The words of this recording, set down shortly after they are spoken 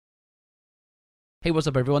Hey, what's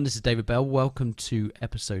up, everyone? This is David Bell. Welcome to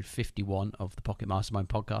episode 51 of the Pocket Mastermind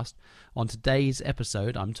podcast. On today's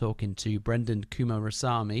episode, I'm talking to Brendan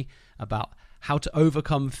Kumarasamy about how to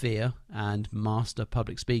overcome fear and master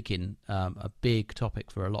public speaking, a big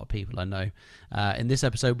topic for a lot of people, I know. In this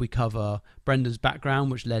episode, we cover Brendan's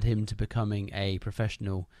background, which led him to becoming a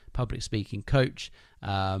professional public speaking coach.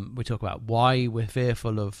 We talk about why we're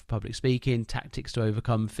fearful of public speaking, tactics to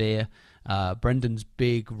overcome fear, Brendan's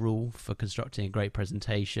big rule for constructing a great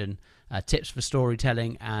presentation, tips for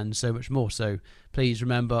storytelling, and so much more. So please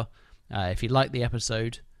remember, if you like the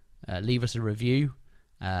episode, leave us a review,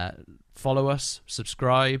 follow us,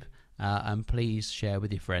 subscribe, and please share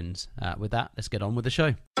with your friends. With that, let's get on with the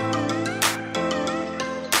show.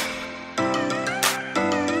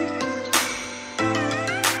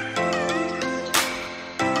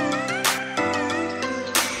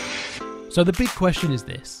 So the big question is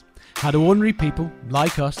this: how do ordinary people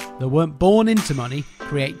like us that weren't born into money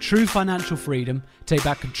create true financial freedom, take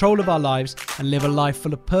back control of our lives, and live a life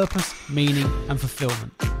full of purpose, meaning, and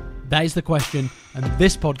fulfillment? That is the question, and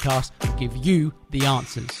this podcast will give you the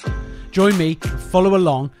answers. Join me and follow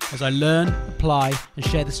along as I learn, apply, and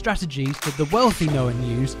share the strategies that the wealthy know and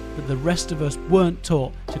use that the rest of us weren't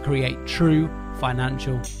taught to create true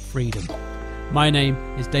financial freedom. My name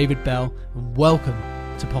is David Bell, and welcome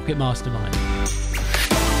to Pocket Mastermind.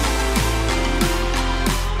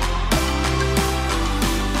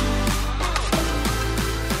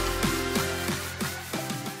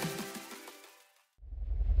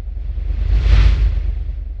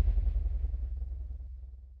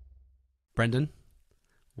 Brendan,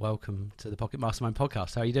 welcome to the Pocket Mastermind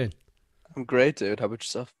podcast. How are you doing? I'm great, dude. How about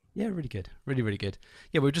yourself? Yeah, really good. Really, really good.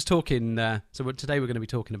 Yeah, we were just talking. Today we're going to be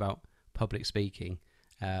talking about public speaking.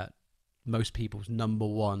 Most people's number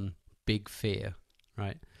one big fear,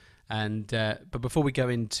 right? And but before we go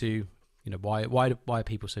into why are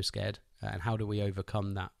people so scared and how do we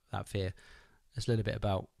overcome that fear, let's a little bit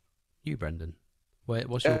about you, Brendan.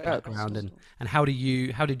 What's your background and how did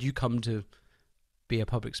you come to be a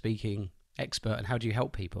public speaking expert, and how do you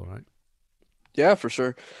help people, right? Yeah, for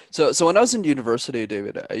sure. So when I was in university,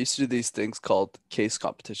 David, I used to do these things called case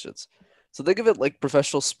competitions. So think of it like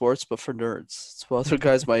professional sports, but for nerds. So other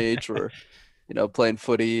guys my age were, playing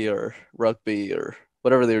footy or rugby or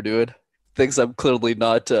whatever they were doing. Things I'm clearly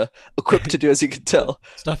not equipped to do, as you can tell.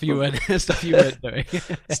 Stuff you weren't doing.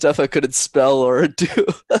 Stuff I couldn't spell or do.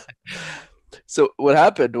 So what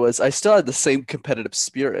happened was I still had the same competitive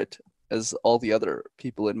spirit as all the other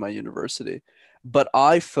people in my university, but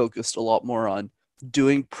I focused a lot more on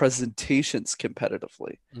doing presentations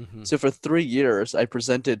competitively. Mm-hmm. So for 3 years, I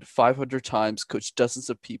presented 500 times, coached dozens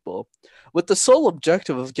of people with the sole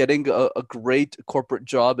objective of getting a great corporate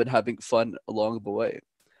job and having fun along the way.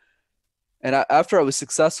 And after I was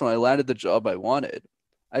successful and I landed the job I wanted,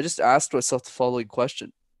 I just asked myself the following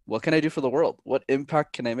question: what can I do for the world? What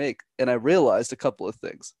impact can I make? And I realized a couple of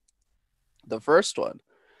things. The first one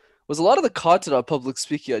was a lot of the content on public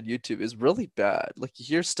speaking on YouTube is really bad. Like, you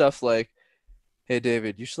hear stuff like, "Hey,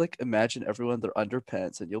 David, you should imagine everyone in their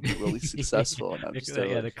underpants and you'll be really successful." And I'm just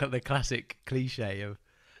the classic cliche of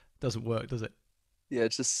doesn't work, does it? Yeah,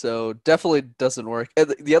 it's just so definitely doesn't work.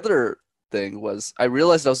 And the other thing was I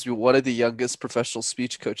realized I was one of the youngest professional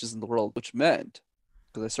speech coaches in the world, which meant,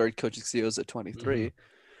 because I started coaching CEOs at 23, Mm-hmm.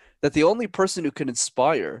 that the only person who can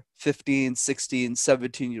inspire 15, 16,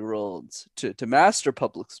 17-year-olds to master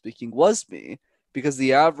public speaking was me, because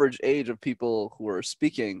the average age of people who were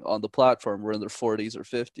speaking on the platform were in their 40s or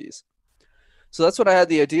 50s. So that's when I had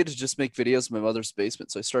the idea to just make videos in my mother's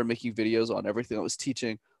basement. So I started making videos on everything I was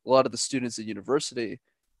teaching a lot of the students at university.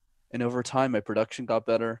 And over time, my production got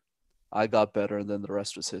better, I got better, and then the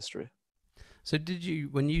rest was history. So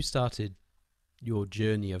when you started your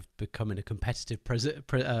journey of becoming a competitive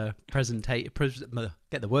presenter,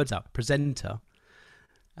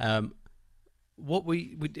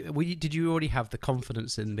 did you already have the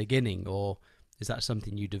confidence in the beginning, or is that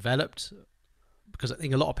something you developed? Because I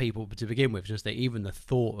think a lot of people, to begin with, even the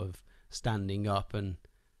thought of standing up and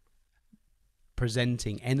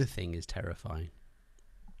presenting anything is terrifying.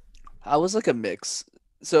 I was like a mix.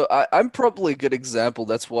 So I'm probably a good example.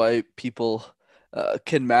 That's why people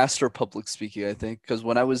can master public speaking, I think, because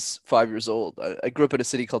when I was 5 years old, I grew up in a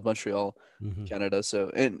city called Montreal, Mm-hmm. Canada.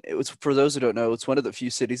 And it was, for those who don't know, it's one of the few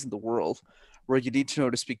cities in the world where you need to know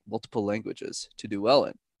to speak multiple languages to do well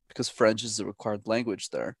in, because French is the required language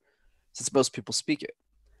there, since most people speak it.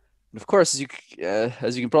 And of course, as you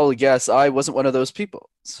can probably guess, I wasn't one of those people.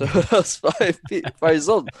 So I was 5 years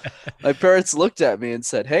old. My parents looked at me and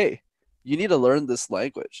said, "Hey, you need to learn this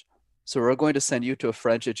language. So we're going to send you to a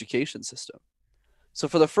French education system." So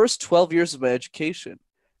for the first 12 years of my education,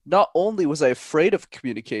 not only was I afraid of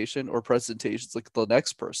communication or presentations like the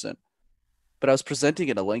next person, but I was presenting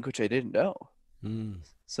in a language I didn't know. Mm.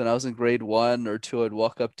 So when I was in grade 1 or 2, I'd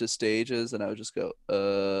walk up to stages and I would just go,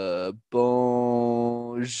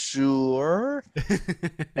 bonjour.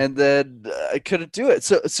 And then I couldn't do it.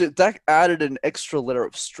 So that added an extra layer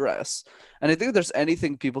of stress. And I think if there's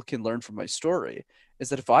anything people can learn from my story is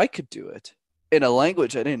that if I could do it in a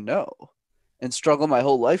language I didn't know and struggle my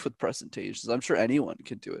whole life with presentations, I'm sure anyone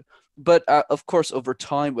can do it. But of course, over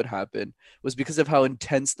time, what happened was because of how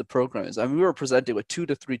intense the program is. I mean, we were presenting with 2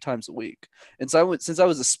 to 3 times a week. And so since I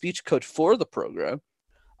was a speech coach for the program,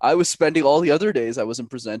 I was spending all the other days I wasn't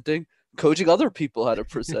presenting coaching other people how to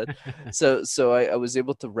present. So I was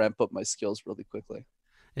able to ramp up my skills really quickly.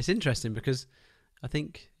 It's interesting because I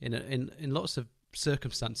think in lots of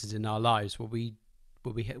circumstances in our lives where we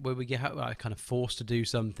get kind of forced to do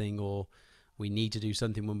something, or we need to do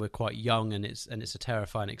something when we're quite young, and it's a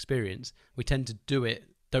terrifying experience, we tend to do it,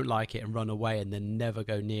 don't like it, and run away, and then never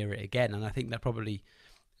go near it again. And I think that probably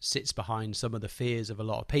sits behind some of the fears of a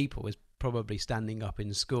lot of people, is probably standing up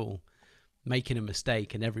in school, making a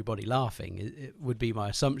mistake, and everybody laughing. It would be my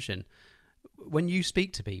assumption. When you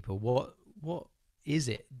speak to people, what is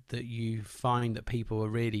it that you find that people are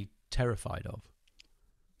really terrified of?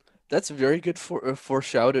 That's very good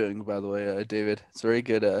foreshadowing, by the way, David. It's very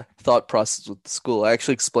good thought process with the school. I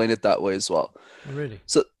actually explain it that way as well. Oh, really?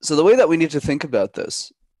 So the way that we need to think about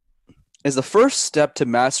this is the first step to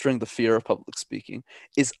mastering the fear of public speaking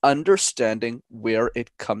is understanding where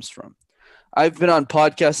it comes from. I've been on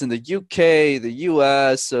podcasts in the UK, the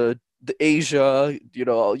US, the Asia, you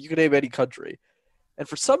can name any country. And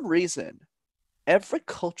for some reason, every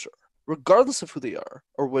culture, regardless of who they are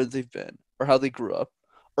or where they've been or how they grew up,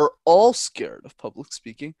 are all scared of public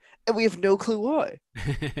speaking, and we have no clue why.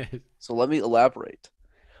 So let me elaborate.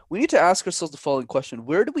 We need to ask ourselves the following question: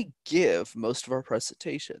 where do we give most of our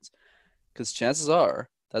presentations? Because chances are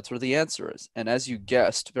that's where the answer is. And as you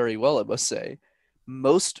guessed very well, I must say,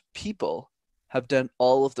 most people have done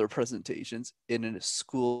all of their presentations in a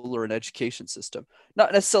school or an education system.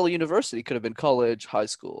 Not necessarily university, could have been college, high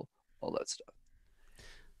school, all that stuff.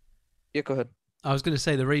 Yeah, go ahead. I was going to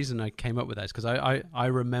say the reason I came up with that is because I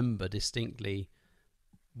remember distinctly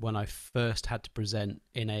when I first had to present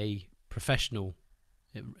in a professional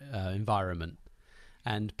environment.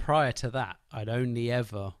 And prior to that, I'd only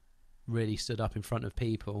ever really stood up in front of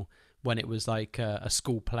people when it was like a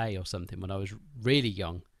school play or something, when I was really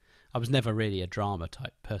young. I was never really a drama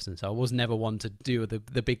type person, so I was never one to do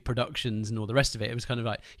the big productions and all the rest of it. It was kind of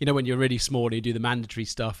like, when you're really small, you do the mandatory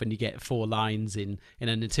stuff and you get 4 lines in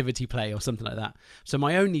a nativity play or something like that. So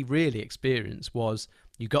my only really experience was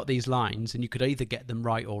you got these lines and you could either get them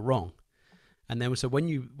right or wrong. And then so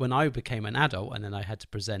when I became an adult and then I had to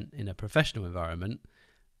present in a professional environment,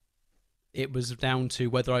 it was down to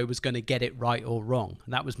whether I was going to get it right or wrong.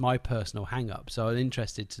 And that was my personal hang up. So I'm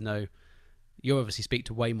interested to know, you obviously speak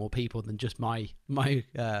to way more people than just my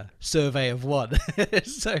survey of one.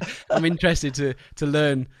 So I'm interested to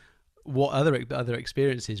learn what other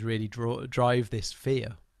experiences really drive this fear.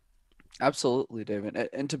 Absolutely, David.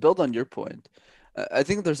 And to build on your point, I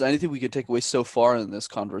think if there's anything we can take away so far in this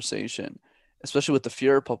conversation, especially with the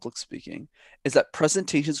fear of public speaking, is that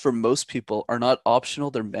presentations for most people are not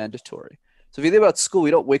optional, they're mandatory. So if you think about school,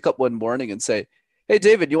 we don't wake up one morning and say, hey,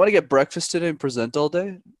 David, you want to get breakfast today and present all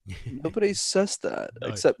day? Nobody says that, No.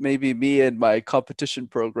 except maybe me and my competition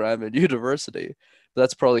program in university.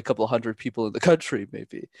 That's probably a couple of hundred people in the country,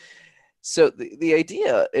 maybe. So the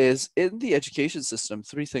idea is in the education system,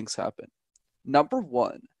 3 things happen. Number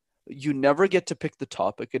 1, you never get to pick the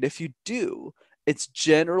topic. And if you do, it's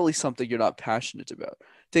generally something you're not passionate about.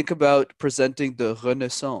 Think about presenting the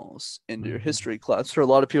Renaissance in your history class. For a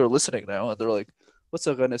lot of people are listening now, and they're like, what's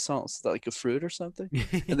a Renaissance? Is that like a fruit or something?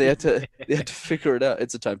 And they had to figure it out.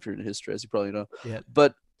 It's a time period in history, as you probably know. Yeah.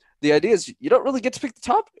 But the idea is you don't really get to pick the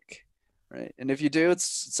topic, right? And if you do,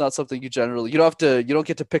 it's not something you don't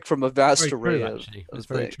get to pick from a vast Very array true, of actually. It's things.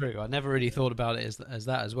 very true. I never really thought about it as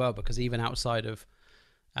that as well, because even out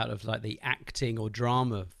of like the acting or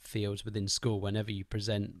drama fields within school, whenever you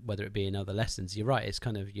present, whether it be in other lessons, you're right,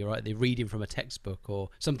 they're reading from a textbook or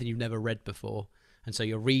something you've never read before. And so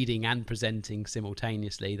you're reading and presenting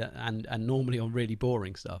simultaneously, and normally on really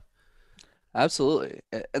boring stuff. Absolutely.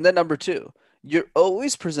 And then number 2, you're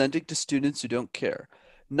always presenting to students who don't care.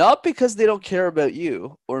 Not because they don't care about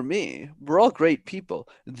you or me. We're all great people.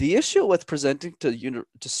 The issue with presenting to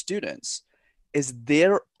students is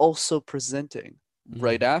they're also presenting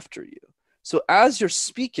right after you. So as you're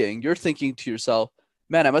speaking, you're thinking to yourself,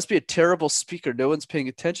 man, I must be a terrible speaker. No one's paying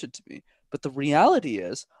attention to me. But the reality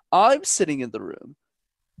is, I'm sitting in the room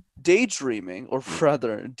daydreaming, or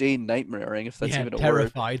rather day nightmaring, if that's Yeah, even a word.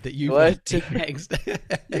 terrified that you will What? be next.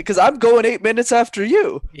 Because I'm going 8 minutes after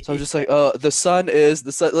you. So I'm just like, the sun is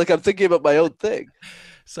the sun. Like I'm thinking about my own thing.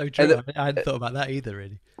 So And true. then, I hadn't thought about that either,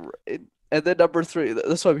 really. and then number three,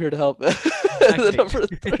 that's why I'm here to help. the Exactly. number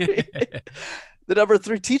three, the number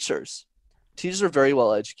three, teachers. Teachers are very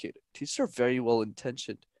well educated. Teachers are very well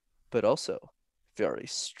intentioned, but also very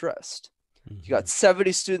stressed. You got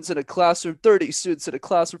 70 students in a classroom, 30 students in a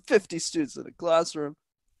classroom, 50 students in a classroom,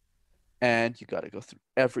 and you got to go through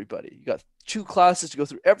everybody. You got 2 classes to go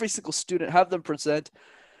through every single student, have them present.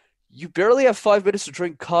 You barely have 5 minutes to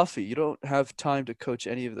drink coffee. You don't have time to coach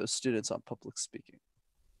any of those students on public speaking.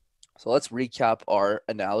 So let's recap our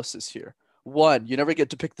analysis here. 1, you never get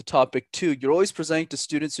to pick the topic. 2, you're always presenting to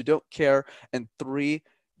students who don't care. And 3,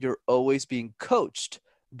 you're always being coached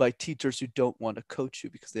by teachers who don't want to coach you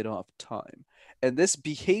because they don't have time. And this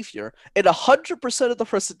behavior in 100% of the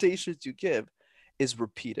presentations you give is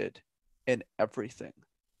repeated in everything.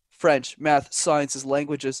 French, math, sciences,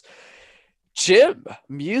 languages, gym,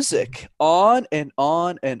 music, on and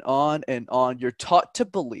on and on and on. You're taught to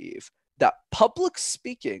believe that public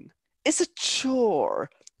speaking is a chore.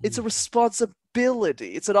 It's a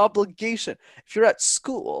responsibility. It's an obligation. If you're at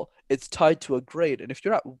school, it's tied to a grade. And if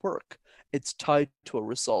you're at work, it's tied to a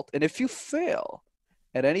result. And if you fail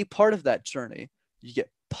at any part of that journey, you get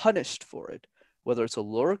punished for it, whether it's a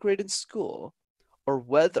lower grade in school or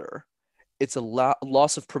whether it's a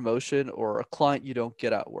loss of promotion or a client you don't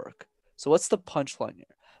get at work. So what's the punchline here?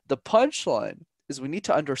 The punchline is we need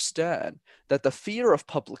to understand that the fear of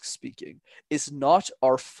public speaking is not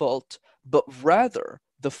our fault, but rather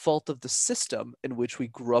the fault of the system in which we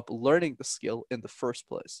grew up learning the skill in the first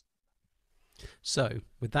place. So,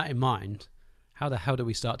 with that in mind, how the hell do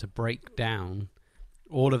we start to break down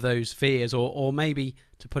all of those fears, or maybe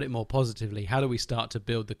to put it more positively, how do we start to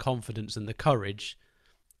build the confidence and the courage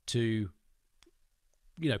to,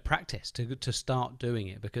 practice, to start doing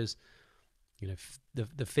it? Because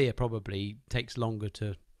the fear probably takes longer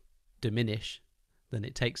to diminish than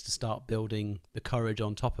it takes to start building the courage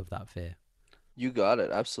on top of that fear. You got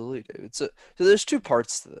it, absolutely, David. So there's 2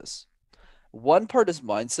 parts to this. One part is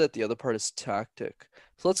mindset, the other part is tactic.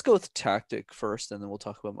 So let's go with tactic first, and then we'll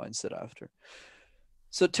talk about mindset after.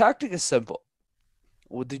 So tactic is simple.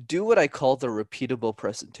 Would you do what I call the repeatable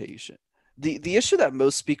presentation? The issue that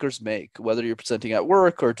most speakers make, whether you're presenting at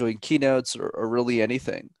work or doing keynotes or really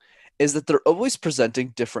anything, is that they're always presenting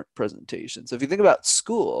different presentations. So if you think about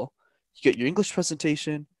school, you get your English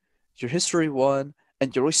presentation, your history one,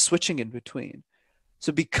 and you're always switching in between.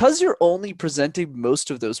 So because you're only presenting most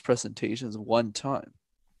of those presentations one time,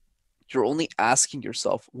 you're only asking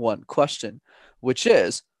yourself one question, which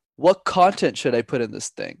is, what content should I put in this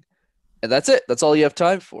thing? And that's it. That's all you have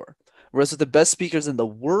time for. Whereas what the best speakers in the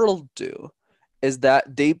world do is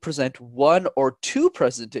that they present 1 or 2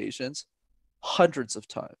 presentations hundreds of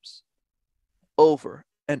times, over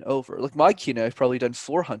and over. Like my keynote, I've probably done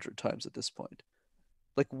 400 times at this point.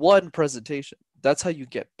 Like one presentation. That's how you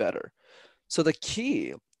get better. So the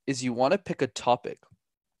key is you want to pick a topic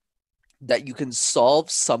that you can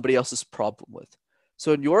solve somebody else's problem with.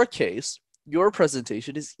 So in your case, your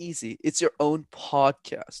presentation is easy. It's your own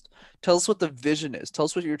podcast. Tell us what the vision is. Tell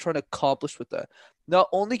us what you're trying to accomplish with that. Not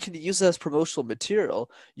only can you use it as promotional material,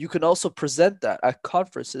 you can also present that at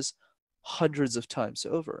conferences hundreds of times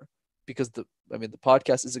over, because the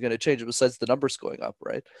podcast isn't going to change besides the numbers going up,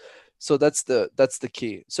 right? So that's the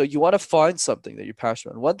key. So you want to find something that you're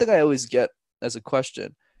passionate about. One thing I always get as a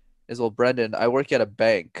question is, well, Brendan, I work at a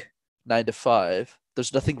bank 9 to 5.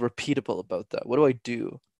 There's nothing repeatable about that. What do I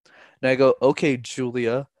do? And I go, okay,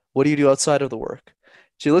 Julia, what do you do outside of the work?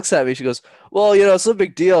 She looks at me. She goes, well, it's no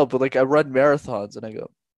big deal, but like I run marathons. And I go,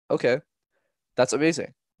 okay, that's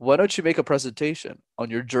amazing. Why don't you make a presentation on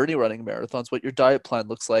your journey running marathons, what your diet plan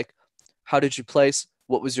looks like, how did you place,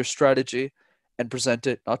 what was your strategy, and present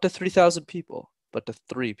it not to 3,000 people, but to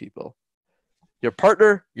 3 people. Your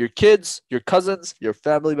partner, your kids, your cousins, your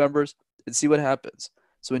family members, and see what happens.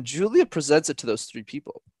 So when Julia presents it to those 3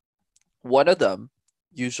 people, one of them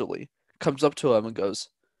usually comes up to him and goes,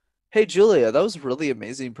 hey, Julia, that was a really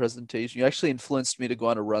amazing presentation. You actually influenced me to go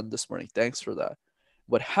on a run this morning. Thanks for that.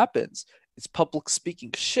 What happens is public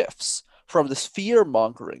speaking shifts from this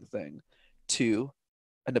fear-mongering thing to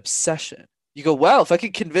an obsession. You go, wow, if I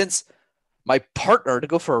could convince my partner to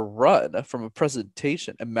go for a run from a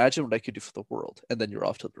presentation, imagine what I could do for the world. And then you're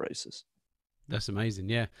off to the races. That's amazing.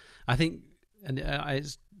 Yeah. I think, and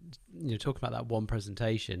it's, talking about that one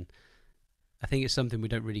presentation, I think it's something we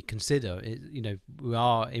don't really consider. We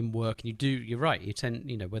are in work, and you're right. You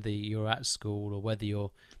tend, whether you're at school or whether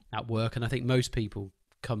you're at work, and I think most people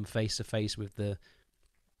come face to face with the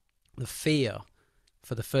fear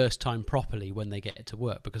for the first time properly when they get to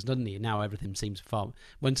work, because suddenly now everything seems fun.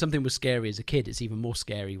 When something was scary as a kid, it's even more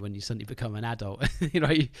scary when you suddenly become an adult.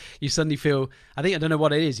 You suddenly feel, I don't know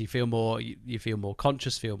what it is, you feel more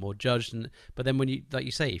conscious, feel more judged. But then when you, like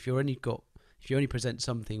you say, if you only present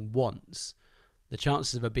something once, the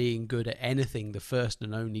chances of it being good at anything the first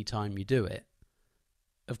and only time you do it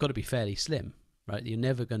have got to be fairly slim, right? You're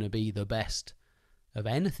never going to be the best of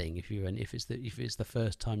anything if it's the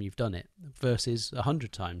first time you've done it versus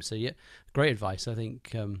 100 times. So yeah, great advice. I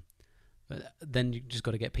think then you just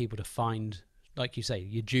got to get people to find, like you say,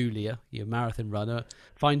 your Julia, your marathon runner,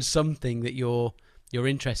 find something that you're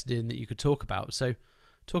interested in that you could talk about. So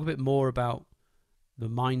talk a bit more about the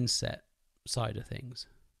mindset side of things.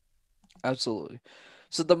 Absolutely.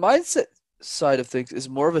 So the mindset side of things is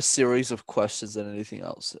more of a series of questions than anything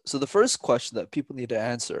else. So the first question that people need to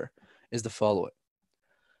answer is the following: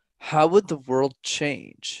 how would the world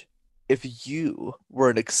change if you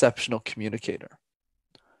were an exceptional communicator?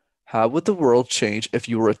 How would the world change if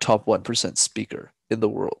you were a top 1% speaker in the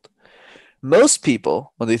world? Most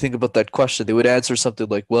people, when they think about that question, they would answer something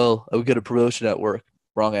like, well, I would get a promotion at work.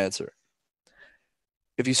 Wrong answer.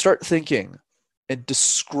 If you start thinking and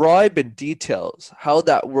describe in details how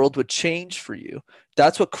that world would change for you,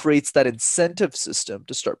 that's what creates that incentive system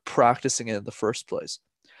to start practicing it in the first place.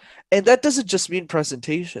 And that doesn't just mean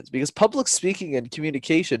presentations, because public speaking and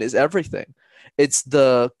communication is everything. It's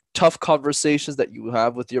the tough conversations that you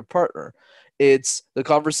have with your partner. It's the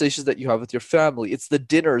conversations that you have with your family. It's the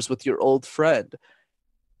dinners with your old friend.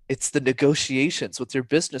 It's the negotiations with your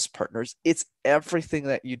business partners. It's everything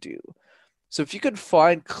that you do. So if you can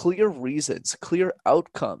find clear reasons, clear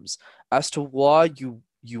outcomes as to why you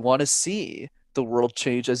want to see the world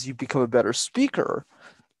change as you become a better speaker,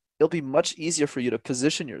 it'll be much easier for you to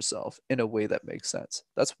position yourself in a way that makes sense.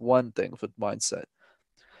 That's one thing with mindset.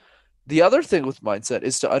 The other thing with mindset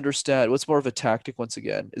is to understand what's more of a tactic, once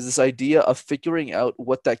again, is this idea of figuring out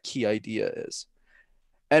what that key idea is.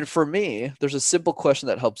 And for me, there's a simple question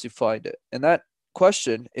that helps you find it. And that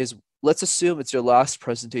question is, let's assume it's your last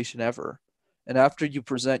presentation ever. And after you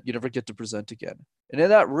present, you never get to present again. And in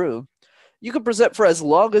that room, you can present for as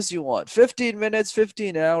long as you want. 15 minutes,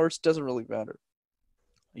 15 hours, doesn't really matter.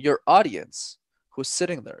 Your audience who's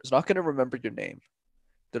sitting there is not going to remember your name.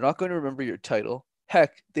 They're not going to remember your title.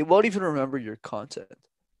 Heck, they won't even remember your content.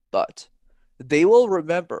 But they will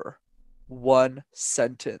remember one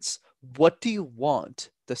sentence. What do you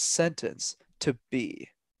want the sentence to be?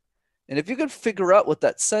 And if you can figure out what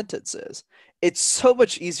that sentence is, it's so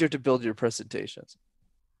much easier to build your presentations.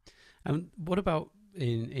 And what about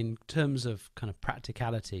in terms of kind of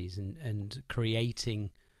practicalities and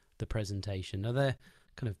creating the presentation? Are there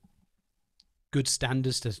kind of good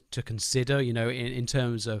standards to consider, in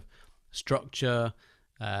terms of structure,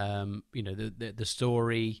 the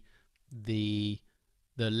story, the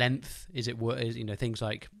length? Is it things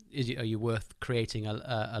like, are you worth creating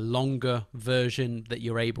a longer version that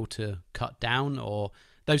you're able to cut down, or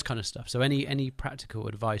those kind of stuff? So any practical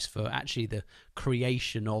advice for actually the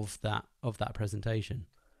creation of that presentation?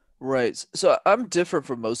 Right. So I'm different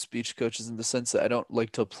from most speech coaches in the sense that I don't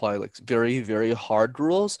like to apply like very, very hard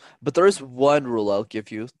rules, but there is one rule I'll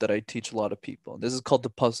give you that I teach a lot of people. And this is called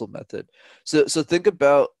the puzzle method. So think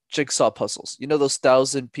about jigsaw puzzles. You know those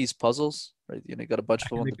 1,000-piece puzzles, right? You got a bunch of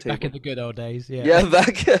them on the table. Back in the good old days, yeah. Yeah,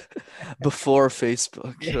 back before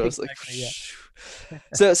Facebook. Yeah, I was like, exactly, yeah.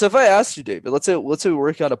 So if I asked you, David, let's say we're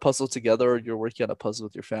working on a puzzle together, or you're working on a puzzle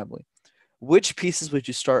with your family, which pieces would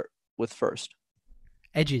you start with first?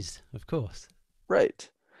 Edges, of course. Right.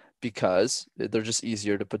 Because they're just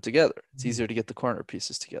easier to put together. It's easier to get the corner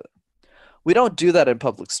pieces together. We don't do that in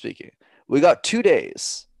public speaking. We got 2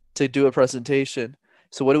 days to do a presentation.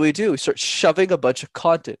 So what do? We start shoving a bunch of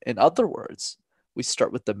content. In other words, we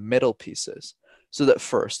start with the middle pieces. So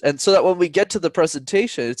that when we get to the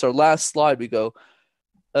presentation, it's our last slide, we go,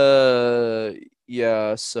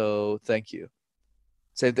 yeah, so thank you.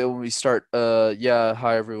 Same thing when we start, yeah,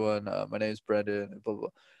 hi everyone, my name is Brendan, and blah, blah, blah.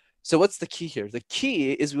 So what's the key here? The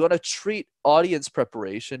key is we want to treat audience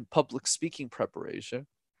preparation, public speaking preparation,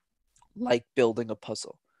 like building a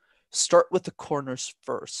puzzle. Start with the corners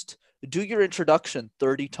first. Do your introduction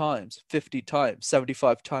 30 times, 50 times,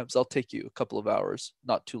 75 times. That'll take you a couple of hours,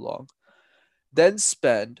 not too long. Then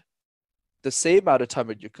spend the same amount of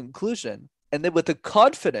time at your conclusion, and then with the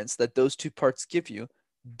confidence that those two parts give you,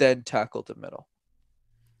 then tackle the middle.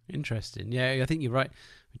 Interesting. Yeah, I think you're right.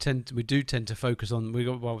 we do tend to focus on, we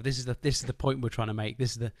go, well, this is the point we're trying to make.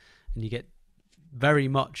 And you get very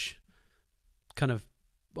much kind of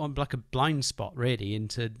on like a blind spot really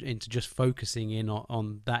into just focusing in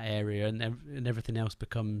on that area, and everything else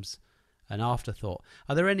becomes an afterthought.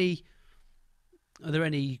 Are there any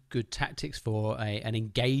good tactics for an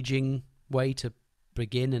engaging way to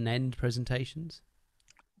begin and end presentations?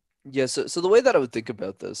 Yeah, so the way that I would think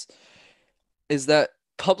about this is that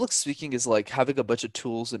public speaking is like having a bunch of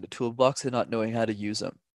tools in a toolbox and not knowing how to use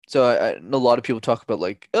them. So I know a lot of people talk about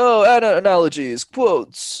like, oh, analogies,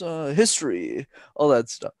 quotes, history, all that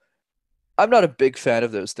stuff. I'm not a big fan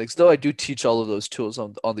of those things, though I do teach all of those tools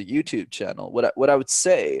on the YouTube channel. What I would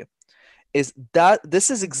say is that this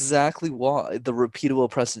is exactly why the repeatable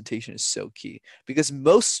presentation is so key. Because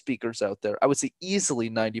most speakers out there, I would say easily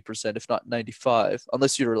 90%, if not 95,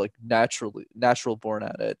 unless you're like natural born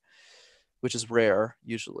at it, which is rare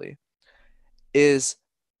usually, is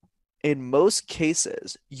in most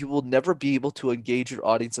cases, you will never be able to engage your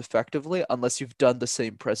audience effectively unless you've done the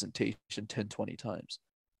same presentation 10, 20 times.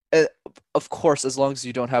 And of course, as long as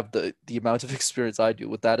you don't have the amount of experience I do,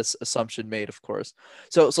 with that assumption made, of course.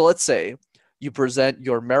 So let's say you present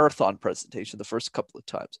your marathon presentation the first couple of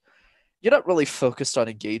times. You're not really focused on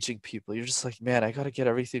engaging people. You're just like, man, I got to get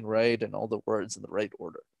everything right and all the words in the right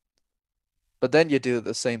order. But then you do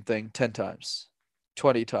the same thing 10 times,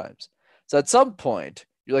 20 times. So at some point,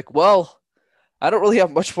 you're like, well, I don't really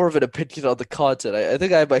have much more of an opinion on the content. I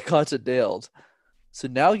think I have my content nailed. So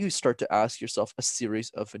now you start to ask yourself a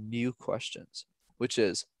series of new questions, which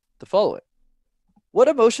is the following. What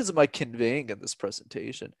emotions am I conveying in this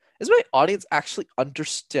presentation? Is my audience actually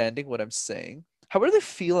understanding what I'm saying? How are they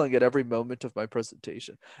feeling at every moment of my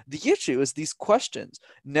presentation? The issue is these questions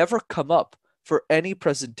never come up for any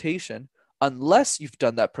presentation unless you've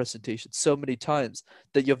done that presentation so many times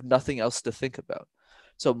that you have nothing else to think about.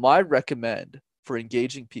 So my recommend for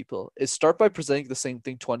engaging people is start by presenting the same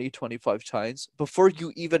thing 20, 25 times before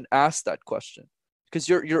you even ask that question. Because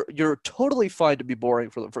you're totally fine to be boring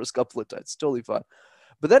for the first couple of times. It's totally fine.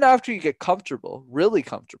 But then after you get comfortable, really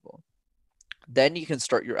comfortable, then you can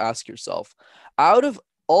start your ask yourself, out of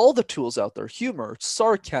all the tools out there, humor,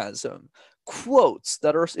 sarcasm, quotes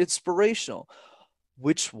that are inspirational,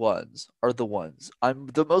 which ones are the ones I'm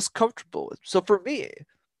the most comfortable with? So for me,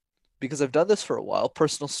 because I've done this for a while,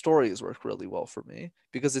 personal stories work really well for me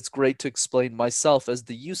because it's great to explain myself as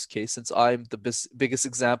the use case, since I'm the biggest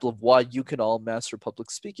example of why you can all master public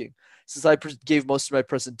speaking. Since I gave most of my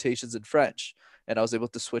presentations in French and I was able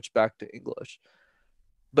to switch back to English.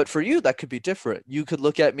 But for you, that could be different. You could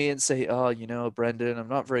look at me and say, oh, Brendan, I'm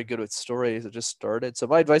not very good with stories. I just started. So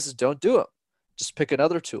my advice is don't do them. Just pick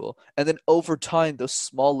another tool. And then over time, those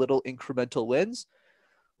small little incremental wins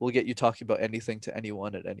will get you talking about anything to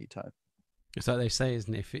anyone at any time. It's like they say,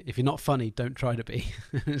 isn't it? If you're not funny, don't try to be.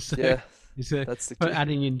 So Yeah, it's that's the key.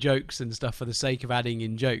 adding in jokes and stuff for the sake of adding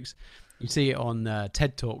in jokes. You see it on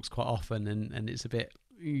TED Talks quite often, and it's a bit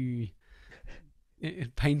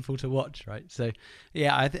painful to watch, right? So,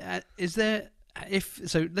 yeah, is there,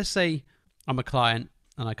 let's say I'm a client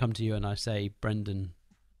and I come to you and I say, Brendan,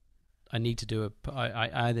 I need to do I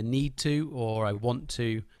either need to or I want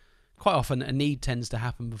to. Quite often a need tends to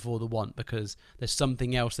happen before the want, because there's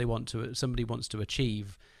something else somebody wants to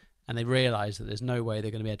achieve, and they realize that there's no way they're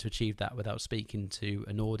going to be able to achieve that without speaking to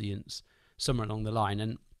an audience somewhere along the line.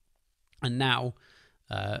 And now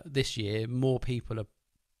this year, more people are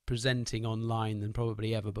presenting online than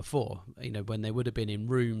probably ever before. When they would have been in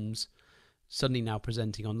rooms, suddenly now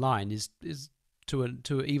presenting online is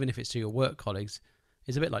to even if it's to your work colleagues,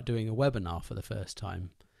 is a bit like doing a webinar for the first time.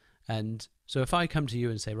 And so if I come to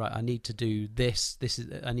you and say, right, I need to do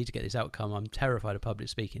I need to get this outcome, I'm terrified of public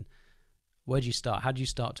speaking, where do you start? How do you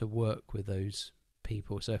start to work with those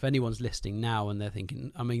people? So if anyone's listening now and they're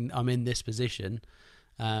thinking, I'm in this position,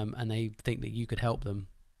 and they think that you could help them,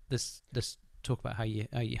 let's talk about how you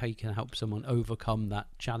can help someone overcome that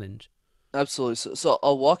challenge. Absolutely. So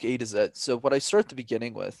I'll walk A to Z. So what I start at the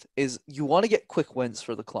beginning with is you want to get quick wins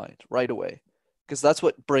for the client right away, because that's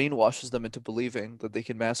what brainwashes them into believing that they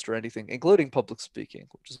can master anything, including public speaking,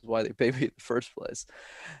 which is why they pay me in the first place.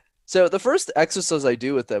 So the first exercise I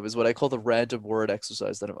do with them is what I call the random word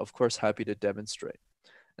exercise that I'm, of course, happy to demonstrate.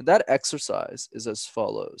 And that exercise is as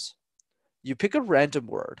follows. You pick a random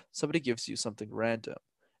word. Somebody gives you something random.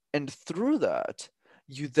 And through that,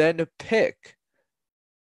 you then pick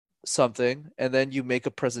something, and then you make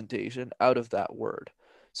a presentation out of that word.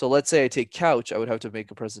 So let's say I take couch, I would have to make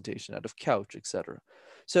a presentation out of couch, etc.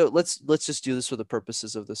 So let's just do this for the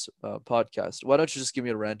purposes of this podcast. Why don't you just give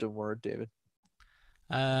me a random word, David?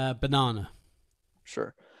 Banana.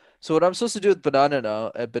 Sure. So what I'm supposed to do with banana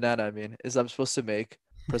now, banana I mean, is I'm supposed to make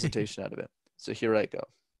presentation out of it. So here I go.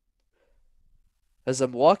 As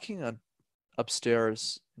I'm walking on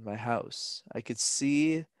upstairs in my house, I could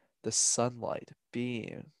see the sunlight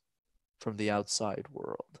beam from the outside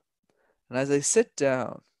world. And as I sit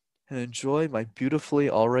down and enjoy my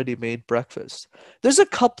beautifully already made breakfast, there's a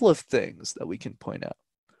couple of things that we can point out.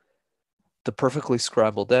 The perfectly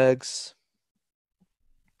scrambled eggs,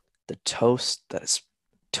 the toast that is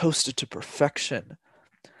toasted to perfection,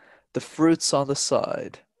 the fruits on the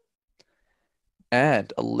side,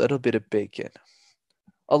 and a little bit of bacon.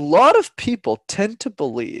 A lot of people tend to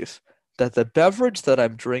believe that the beverage that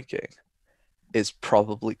I'm drinking is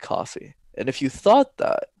probably coffee. And if you thought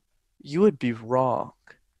that, you would be wrong.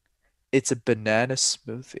 It's a banana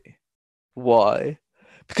smoothie. Why?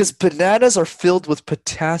 Because bananas are filled with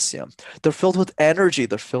potassium. They're filled with energy.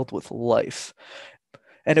 They're filled with life.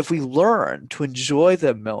 And if we learn to enjoy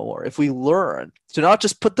them more, if we learn to not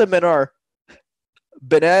just put them in our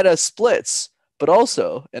banana splits, but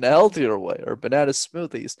also in a healthier way, or banana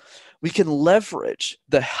smoothies, we can leverage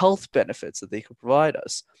the health benefits that they can provide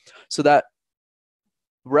us so that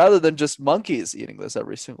rather than just monkeys eating this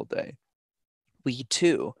every single day, we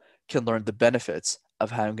too can learn the benefits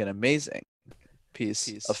of having an amazing piece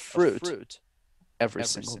of fruit every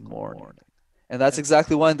single morning. And that's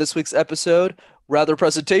exactly why in this week's episode, rather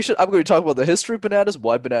presentation, I'm going to talk about the history of bananas,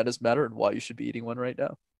 why bananas matter, and why you should be eating one right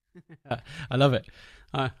now. I love it.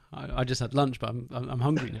 I just had lunch, but I'm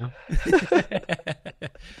hungry now.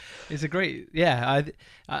 It's a great, yeah.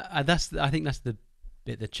 I think that's the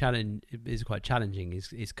bit. The challenge is quite challenging.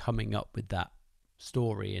 Is coming up with that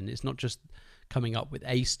story, and it's not just coming up with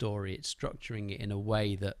a story. It's structuring it in a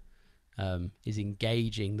way that is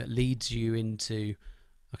engaging, that leads you into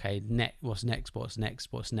okay, what's next,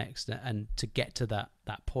 and to get to that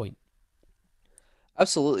point.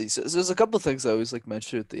 Absolutely. So there's a couple of things I always like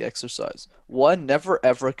mention with the exercise. One, never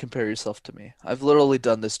ever compare yourself to me. I've literally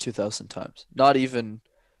done this 2,000 times. Not even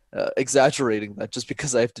exaggerating that, just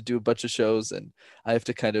because I have to do a bunch of shows and I have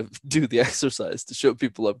to kind of do the exercise to show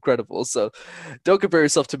people I'm credible. So don't compare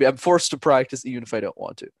yourself to me. I'm forced to practice even if I don't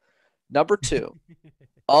want to. Number two,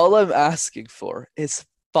 all I'm asking for is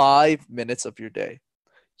 5 minutes of your day.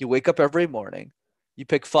 You wake up every morning, you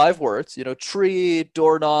pick 5 words, tree,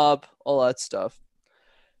 doorknob, all that stuff.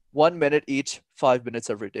 1 minute each, 5 minutes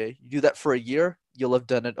every day. You do that for a year, you'll have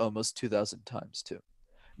done it almost 2,000 times too.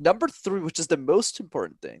 Number three, which is the most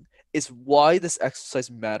important thing, is why this exercise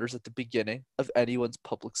matters at the beginning of anyone's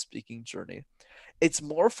public speaking journey. It's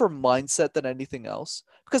more for mindset than anything else.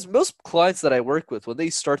 Because most clients that I work with, when they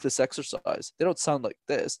start this exercise, they don't sound like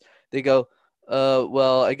this. They go,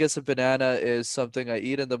 well, I guess a banana is something I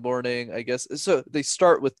eat in the morning, I guess. So they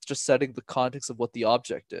start with just setting the context of what the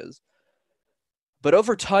object is. But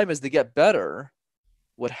over time, as they get better,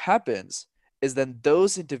 what happens is then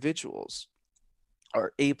those individuals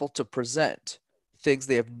are able to present things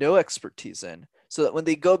they have no expertise in, so that when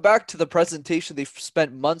they go back to the presentation they've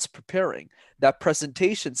spent months preparing, that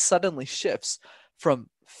presentation suddenly shifts from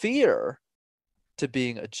fear to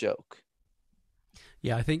being a joke.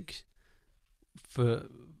 Yeah, I think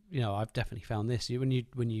I've definitely found this. When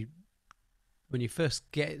you first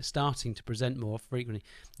get starting to present more frequently,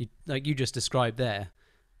 like you just described there,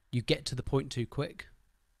 you get to the point too quick.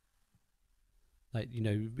 Like,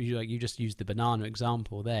 you just used the banana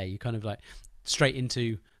example there. You kind of like straight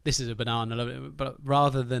into, this is a banana, but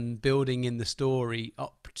rather than building in the story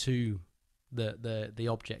up to the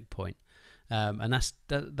object point. And that's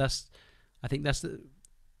I think that's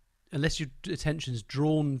unless your attention's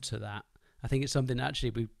drawn to that, I think it's something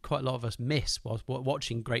actually quite a lot of us miss whilst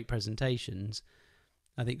watching great presentations.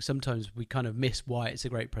 I think sometimes we kind of miss why it's a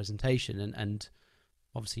great presentation, and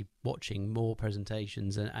obviously watching more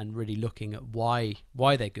presentations and really looking at why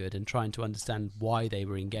they're good and trying to understand why they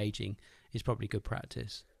were engaging is probably good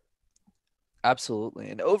practice. Absolutely.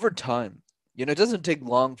 And over time, it doesn't take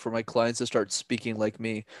long for my clients to start speaking like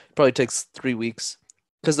me. It probably takes 3 weeks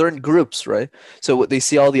because they're in groups, right? So they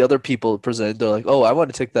see all the other people present, they're like, oh, I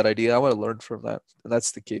want to take that idea. I want to learn from that. And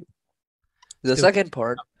that's the key. The second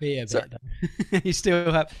part. Fear bit, though. You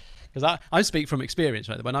still have, because I speak from experience,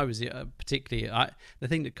 right? When I was particularly, the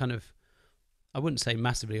thing that kind of, I wouldn't say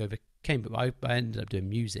massively overcame, but I ended up doing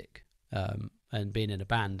music and being in a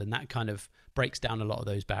band, and that kind of breaks down a lot of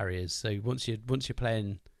those barriers. So once you're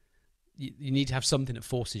playing, you need to have something that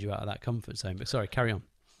forces you out of that comfort zone. But sorry, carry on.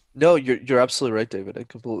 No, you're absolutely right, David. I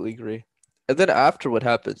completely agree. And then after, what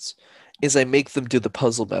happens is I make them do the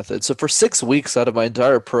puzzle method. So for 6 weeks out of my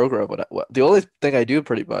entire program, the only thing I do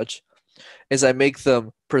pretty much is I make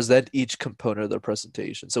them present each component of their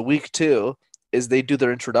presentation. So week 2 is they do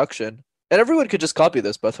their introduction, and everyone could just copy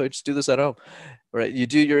this, by the way, just do this at home, right? You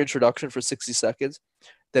do your introduction for 60 seconds,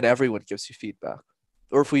 then everyone gives you feedback.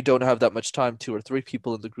 Or if we don't have that much time, 2 or 3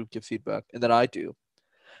 people in the group give feedback, and then I do.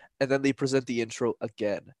 And then they present the intro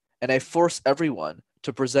again. And I force everyone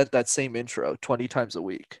to present that same intro 20 times a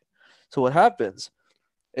week. So what happens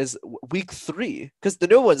is week 3, because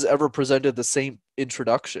no one's ever presented the same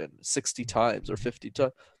introduction 60 times or 50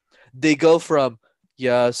 times. They go from,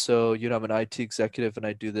 yeah, so, I'm an IT executive and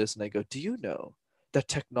I do this. And I go, do you know that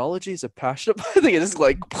technology is a passion of mine? I think it's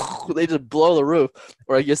like, they just blow the roof,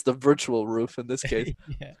 or I guess the virtual roof in this case.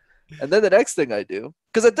 Yeah. And then the next thing I do,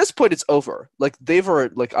 because at this point it's over. Like they've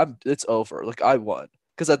already, it's over. Like I won.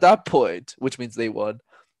 Because at that point, which means they won,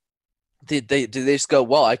 they just go,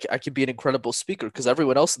 well, I can be an incredible speaker because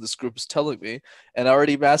everyone else in this group is telling me, and I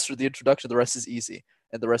already mastered the introduction. The rest is easy,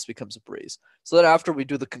 and the rest becomes a breeze. So then after we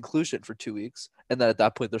do the conclusion for 2 weeks, and then at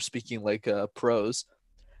that point they're speaking like pros,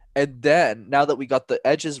 and then now that we got the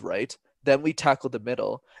edges right, then we tackle the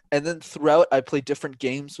middle, and then throughout I play different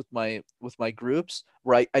games with my groups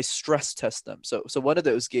where I stress test them. So one of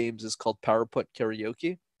those games is called PowerPoint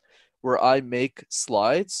Karaoke, where I make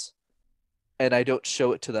slides and I don't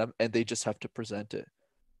show it to them, and they just have to present it.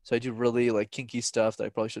 So I do really like kinky stuff that I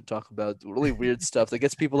probably should talk about, really weird stuff that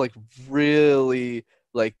gets people like really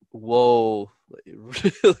like, whoa,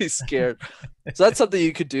 like, really scared. So that's something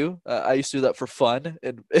you could do. I used to do that for fun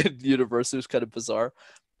in university. It was kind of bizarre.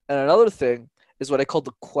 And another thing is what I call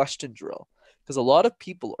the question drill, because a lot of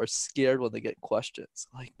people are scared when they get questions.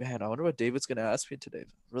 Like, man, I wonder what David's going to ask me today. I'm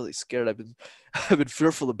really scared. I've been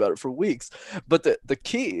fearful about it for weeks. But the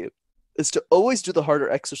key is to always do the harder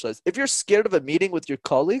exercise. If you're scared of a meeting with your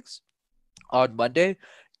colleagues on Monday,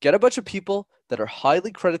 get a bunch of people that are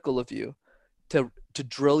highly critical of you to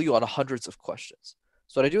drill you on hundreds of questions.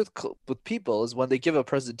 So what I do with people is when they give a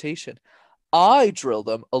presentation, I drill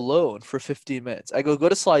them alone for 15 minutes. I go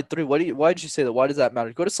to slide 3. Why did you say that? Why does that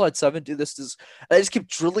matter? Go to slide 7. Do this. And I just keep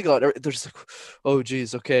drilling on it. They're just like, oh,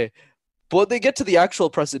 geez, okay. But when they get to the actual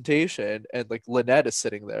presentation and like Lynette is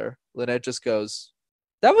sitting there, Lynette just goes,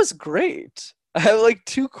 that was great. I have like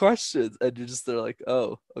 2 questions, and they're like,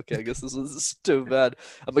 oh, okay, I guess this was too bad.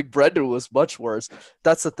 I'm like, Brendan was much worse.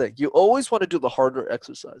 That's the thing. You always want to do the harder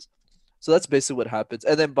exercise. So that's basically what happens.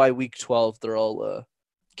 And then by week 12, they're all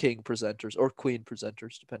king presenters or queen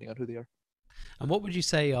presenters, depending on who they are. And what would you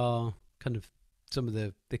say are kind of some of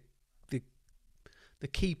the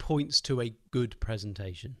key points to a good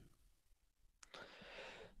presentation?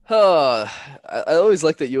 I always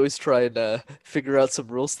like that you always try and figure out some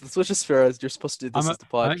rules, which is fair, as you're supposed to do this as the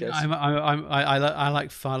podcast. I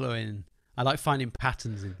like following. I like finding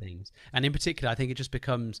patterns in things, and in particular, I think it just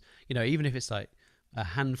becomes, even if it's like a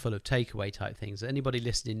handful of takeaway type things, that anybody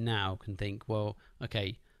listening now can think, well,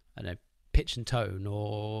 okay, I don't know, pitch and tone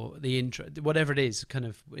or the intro, whatever it is, kind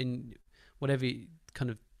of in whatever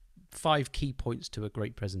kind of 5 key points to a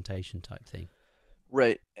great presentation type thing.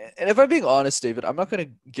 Right. And if I'm being honest, David, I'm not going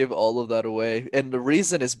to give all of that away. And the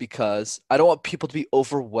reason is because I don't want people to be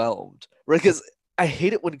overwhelmed, right? Because I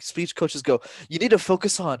hate it when speech coaches go, you need to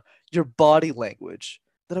focus on your body language.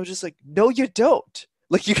 Then I'm just like, no, you don't.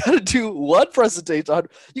 Like, you got to do one presentation on,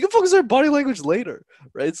 you can focus on your body language later,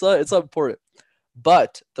 right? It's not important.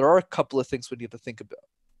 But there are a couple of things we need to think about.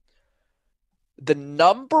 The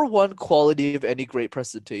number one quality of any great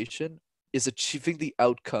presentation is achieving the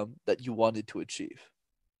outcome that you wanted to achieve.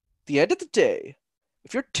 At the end of the day,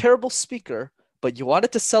 if you're a terrible speaker, but you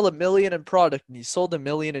wanted to sell 1 million in product and you sold 1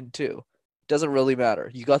 million in 2, it doesn't really matter.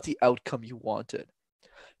 You got the outcome you wanted.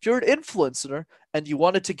 If you're an influencer and you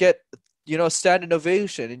wanted to get, a standing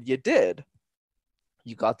ovation, and you did,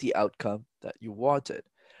 you got the outcome that you wanted.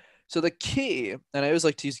 So the key, and I always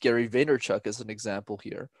like to use Gary Vaynerchuk as an example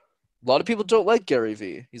here. A lot of people don't like Gary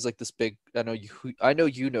V. He's like this big. I know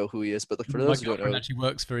you know who he is, but like for those who don't know, actually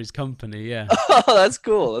works for his company. Yeah. Oh, that's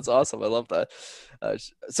cool. That's awesome. I love that.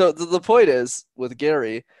 So the point is with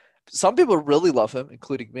Gary, some people really love him,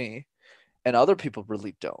 including me, and other people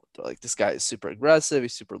really don't. They're like, this guy is super aggressive.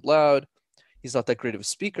 He's super loud. He's not that great of a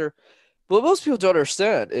speaker. But what most people don't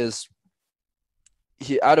understand is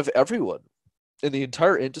out of everyone in the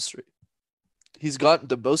entire industry, he's gotten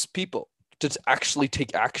the most people to actually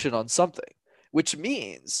take action on something, which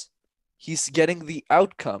means he's getting the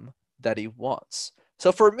outcome that he wants.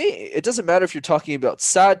 So for me, it doesn't matter if you're talking about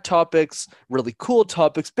sad topics, really cool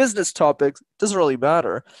topics, business topics, it doesn't really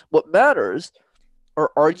matter. What matters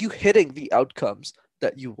are you hitting the outcomes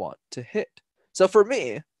that you want to hit? So for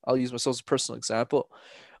me, I'll use myself as a personal example.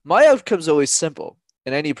 My outcome is always simple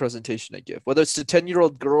in any presentation I give, whether it's to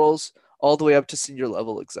 10-year-old girls all the way up to senior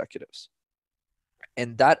level executives.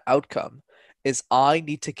 And that outcome is I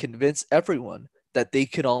need to convince everyone that they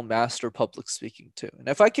can all master public speaking too. And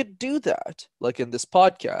if I could do that, like in this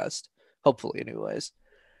podcast, hopefully anyways,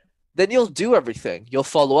 then you'll do everything. You'll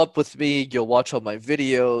follow up with me, you'll watch all my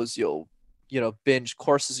videos, you'll binge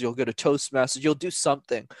courses, you'll go to Toastmasters, you'll do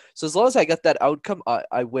something. So as long as I get that outcome,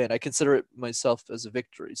 I win. I consider it myself as a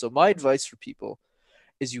victory. So my advice for people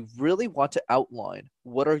is you really want to outline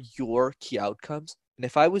what are your key outcomes. And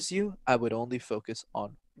if I was you, I would only focus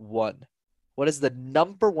on one. What is the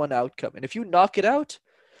number one outcome? And if you knock it out,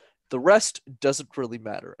 the rest doesn't really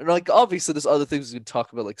matter. And like obviously there's other things we can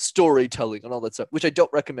talk about, like storytelling and all that stuff, which I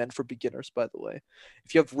don't recommend for beginners, by the way.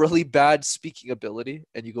 If you have really bad speaking ability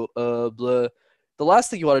and you go blah, the last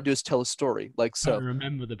thing you want to do is tell a story. Like I so.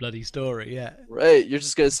 remember the bloody story. Yeah. Right. You're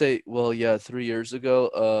just gonna say, well, yeah, 3 years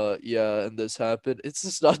ago, yeah, and this happened. It's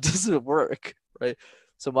just not doesn't work, right?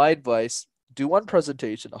 So my advice, do one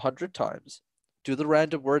presentation 100 times, do the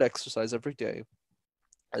random word exercise every day,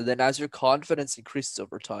 and then as your confidence increases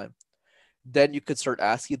over time, then you could start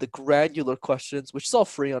asking the granular questions, which is all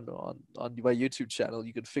free on my YouTube channel.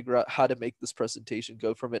 You can figure out how to make this presentation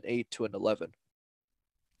go from an 8 to an 11.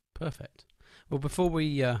 Perfect. Well, before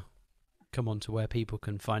we come on to where people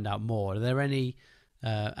can find out more, are there any,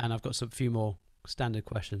 and I've got some few more standard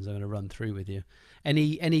questions I'm going to run through with you.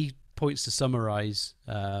 Any points to summarize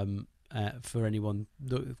for anyone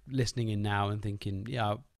listening in now and thinking,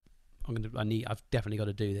 yeah, I've definitely got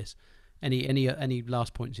to do this. Any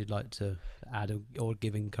last points you'd like to add or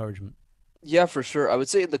give encouragement? Yeah, for sure. I would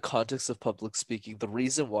say in the context of public speaking, the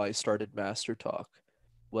reason why I started Master Talk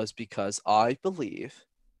was because I believe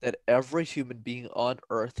that every human being on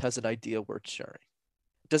earth has an idea worth sharing.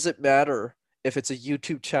 It doesn't matter if it's a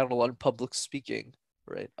YouTube channel on public speaking,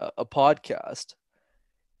 right? A podcast.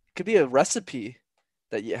 It could be a recipe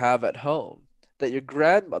that you have at home that your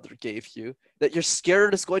grandmother gave you that you're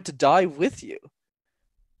scared is going to die with you.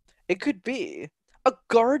 It could be a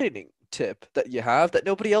gardening tip that you have that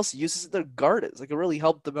nobody else uses in their gardens. Like it really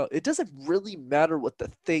helped them out. It doesn't really matter what the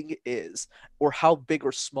thing is or how big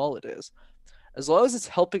or small it is. As long as it's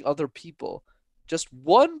helping other people, just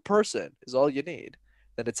one person is all you need,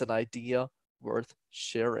 then it's an idea worth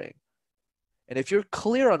sharing. And if you're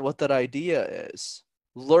clear on what that idea is,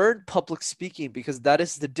 learn public speaking because that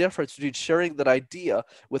is the difference between sharing that idea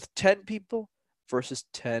with 10 people versus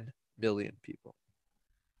 10 million people.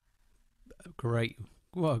 Great.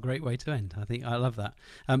 What a great way to end. I think I love that.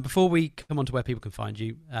 Before we come on to where people can find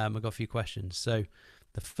you, I've got a few questions. So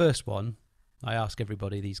the first one, I ask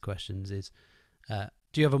everybody these questions is,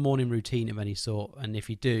 do you have a morning routine of any sort? And if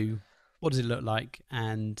you do, what does it look like?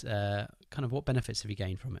 And kind of what benefits have you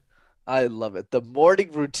gained from it? I love it. The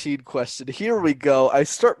morning routine question. Here we go. I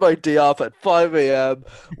start my day off at 5 a.m.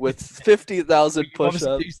 with 50,000 You obviously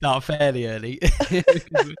push-ups. do start fairly early.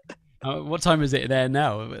 What time is it there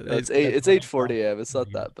now? It's 8:40 a.m. It's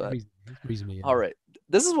not that bad. Reasonably. All right.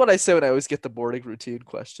 This is what I say when I always get the morning routine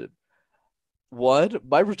question. One,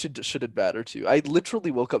 my routine shouldn't matter to you. I literally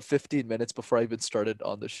woke up 15 minutes before I even started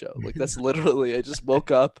on the show. Like that's literally, I just woke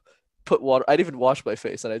up, put water. I didn't even wash my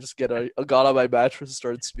face, and I just got on my mattress and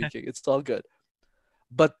started speaking. It's all good.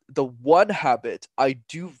 But the one habit I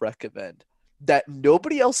do recommend that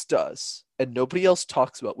nobody else does and nobody else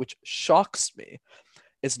talks about, which shocks me,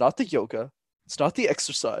 is not the yoga. It's not the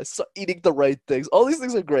exercise. It's not eating the right things. All these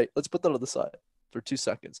things are great. Let's put that on the side for 2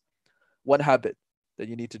 seconds. One habit that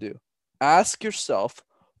you need to do. Ask yourself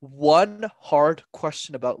one hard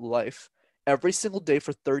question about life every single day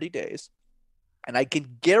for 30 days. And I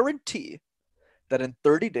can guarantee that in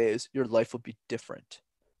 30 days, your life will be different.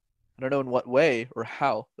 I don't know in what way or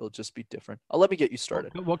how, it'll just be different. Let me get you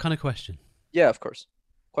started. What kind of question? Yeah, of course.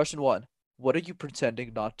 Question one, what are you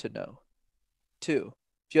pretending not to know? Two,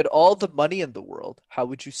 if you had all the money in the world, how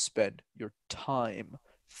would you spend your time?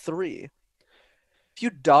 Three, if you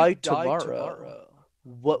died tomorrow,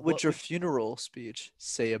 what would your funeral speech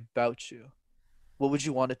say about you? What would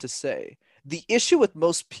you want it to say? The issue with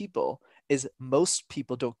most people is most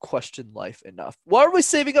people don't question life enough. Why are we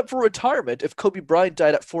saving up for retirement if Kobe Bryant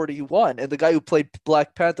died at 41 and the guy who played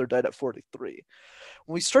Black Panther died at 43?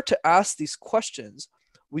 When we start to ask these questions,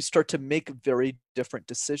 we start to make very different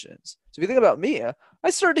decisions. So if you think about me, I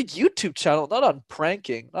started a YouTube channel not on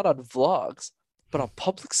pranking, not on vlogs, but on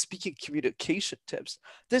public speaking communication tips.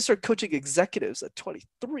 Then I started coaching executives at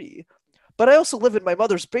 23. But I also live in my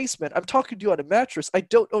mother's basement. I'm talking to you on a mattress. I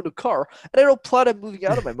don't own a car, and I don't plan on moving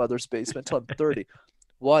out of my mother's basement until I'm 30.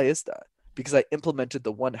 Why is that? Because I implemented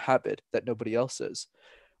the one habit that nobody else is,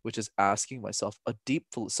 which is asking myself a deep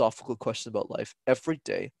philosophical question about life every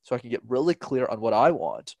day so I can get really clear on what I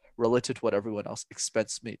want relative to what everyone else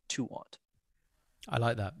expects me to want. I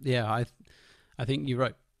like that. Yeah, I think you're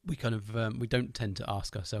right. We kind of we don't tend to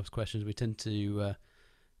ask ourselves questions. We tend to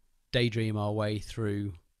daydream our way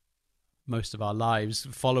through most of our lives,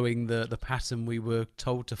 following the pattern we were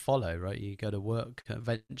told to follow. Right, you go to work,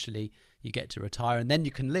 eventually you get to retire, and then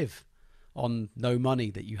you can live on no money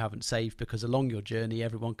that you haven't saved, because along your journey,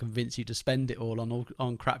 everyone convinced you to spend it all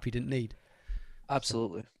on crap you didn't need.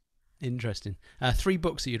 Absolutely. So, interesting. 3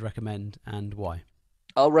 books that you'd recommend, and why?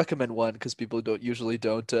 I'll recommend one because people don't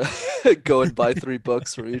go and buy 3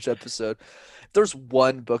 books for each episode. If there's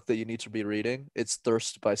one book that you need to be reading, it's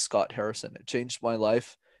Thirst by Scott Harrison. It changed my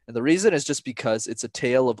life. And the reason is just because it's a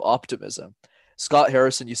tale of optimism. Scott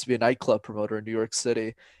Harrison used to be a nightclub promoter in New York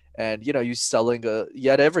City. And, he's selling he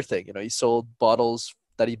had everything. He sold bottles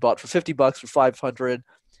that he bought for $50 for 500.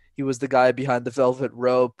 He was the guy behind the velvet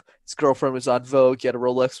rope. His girlfriend was on Vogue. He had a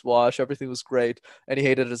Rolex watch. Everything was great. And he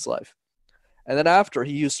hated his life. And then after,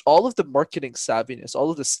 he used all of the marketing savviness,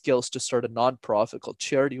 all of the skills to start a nonprofit called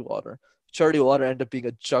Charity Water. Charity Water ended up being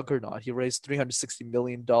a juggernaut. He raised $360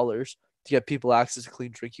 million to get people access to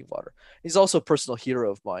clean drinking water. He's also a personal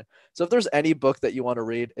hero of mine. So if there's any book that you want to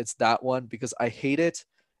read, it's that one, because I hate it.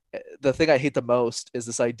 The thing I hate the most is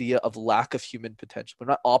this idea of lack of human potential. We're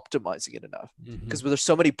not optimizing it enough because there's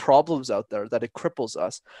so many problems out there that it cripples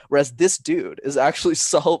us. Whereas this dude is actually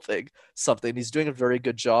solving something. He's doing a very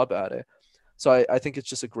good job at it. So I think it's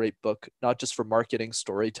just a great book, not just for marketing,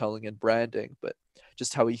 storytelling, and branding, but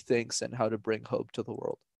just how he thinks and how to bring hope to the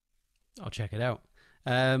world. I'll check it out.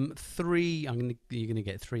 3. You're gonna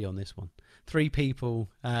get 3 on this one. 3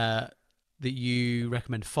 people that you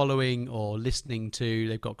recommend following or listening to.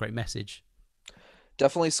 They've got great message.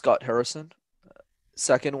 Definitely Scott Harrison.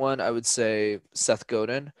 Second one, I would say Seth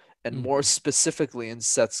Godin, and more specifically in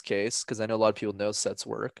Seth's case, because I know a lot of people know Seth's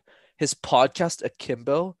work. His podcast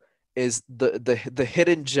Akimbo is the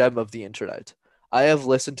hidden gem of the internet. I have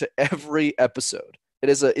listened to every episode. It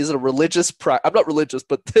is a religious practice. I'm not religious,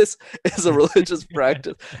 but this is a religious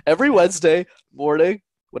practice. Every Wednesday morning,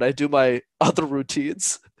 when I do my other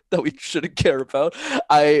routines that we shouldn't care about,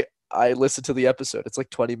 I listen to the episode. It's like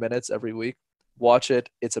 20 minutes every week. Watch it.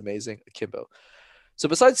 It's amazing. Akimbo. So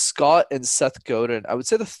besides Scott and Seth Godin, I would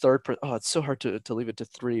say the third person. Oh, it's so hard to leave it to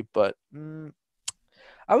 3, but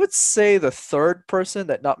I would say the third person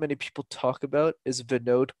that not many people talk about is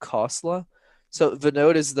Vinod Khosla. So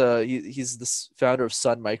Vinod is he's the founder of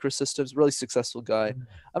Sun Microsystems, really successful guy.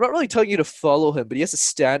 I'm not really telling you to follow him, but he has a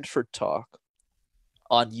Stanford talk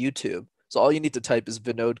on YouTube. So all you need to type is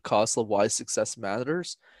Vinod Khosla, Why Success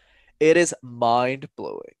Matters. It is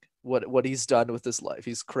mind-blowing what he's done with his life.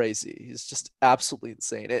 He's crazy. He's just absolutely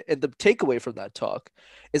insane. And the takeaway from that talk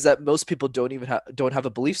is that most people don't have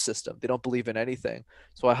a belief system. They don't believe in anything.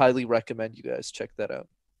 So I highly recommend you guys check that out.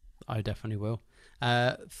 I definitely will.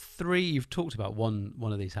 3, you've talked about one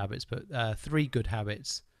of these habits, but 3 good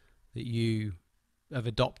habits that you have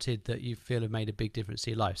adopted that you feel have made a big difference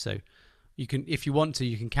to your life. So you can, if you want to,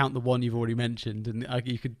 you can count the one you've already mentioned, and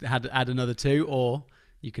you could add another 2, or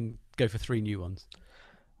you can go for 3 new ones.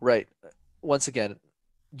 Right. Once again,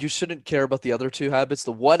 you shouldn't care about the other 2 habits.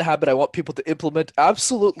 The one habit I want people to implement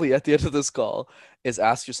absolutely at the end of this call is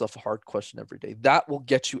ask yourself a hard question every day. That will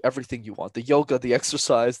get you everything you want. The yoga, the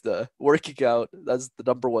exercise, the working out. That's the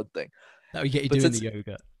number one thing. That will get you doing the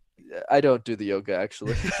yoga. I don't do the yoga,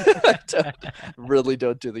 actually. Really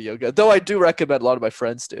don't do the yoga. Though I do recommend, a lot of my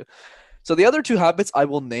friends do. So the other 2 habits I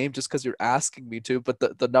will name just because you're asking me to, but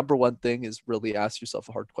the number one thing is really ask yourself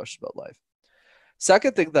a hard question about life.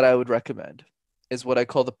 Second thing that I would recommend is what I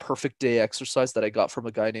call the perfect day exercise that I got from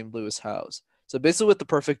a guy named Lewis Howes. So basically what the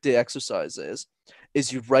perfect day exercise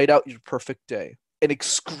is you write out your perfect day in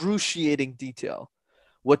excruciating detail.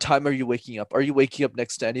 What time are you waking up? Are you waking up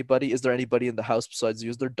next to anybody? Is there anybody in the house besides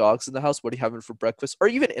you? Is there dogs in the house? What are you having for breakfast? Or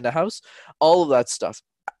even in a house? All of that stuff.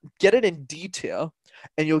 Get it in detail,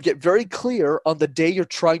 and you'll get very clear on the day you're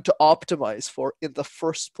trying to optimize for in the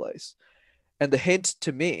first place. And the hint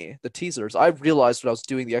to me, the teasers, I realized when I was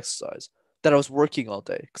doing the exercise that I was working all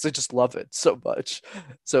day because I just love it so much.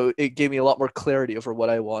 So it gave me a lot more clarity over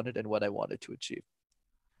what I wanted and what I wanted to achieve.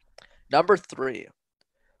 Number 3,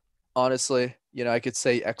 honestly, I could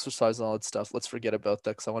say exercise and all that stuff. Let's forget about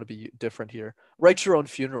that because I want to be different here. Write your own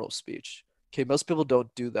funeral speech. Okay, most people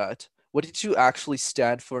don't do that. What did you actually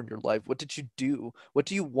stand for in your life? What did you do? What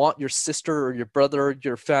do you want your sister or your brother,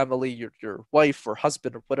 your family, your wife or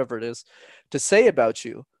husband or whatever it is to say about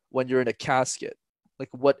you when you're in a casket? Like,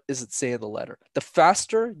 what does it say in the letter? The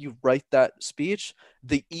faster you write that speech,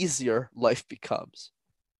 the easier life becomes.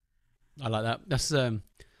 I like that. That's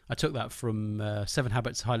I took that from 7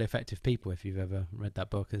 Habits of Highly Effective People. If you've ever read that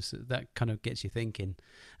book, that kind of gets you thinking.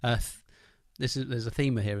 there's a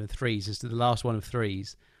theme here in threes. This is the last one of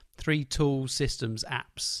threes. 3 tools, systems,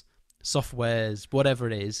 apps, softwares, whatever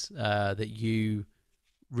it is that you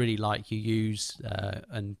really like, you use,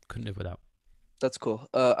 and couldn't live without. That's cool.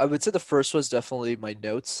 I would say the first was definitely my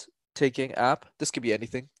notes taking app. This could be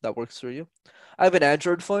anything that works for you. I have an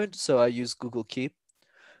Android phone, so I use Google Keep.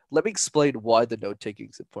 Let me explain why the note taking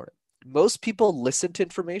is important. Most people listen to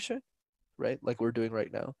information, right? Like we're doing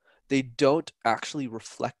right now. They don't actually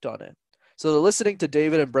reflect on it. So they're listening to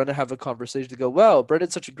David and Brendan have a conversation to go, wow,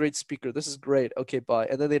 Brendan's such a great speaker. This is great. Okay, bye.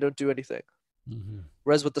 And then they don't do anything.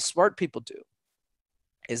 Whereas what the smart people do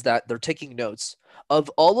is that they're taking notes of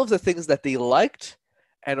all of the things that they liked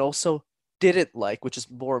and also didn't like, which is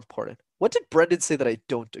more important. What did Brendan say that I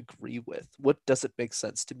don't agree with? What doesn't make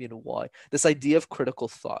sense to me and why? This idea of critical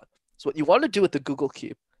thought. So what you want to do with the Google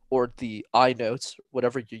Keep or the iNotes,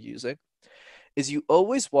 whatever you're using, is you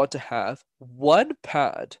always want to have one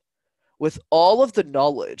pad with all of the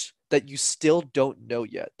knowledge that you still don't know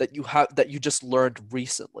yet, that you just learned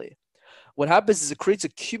recently. What happens is it creates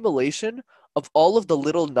accumulation of all of the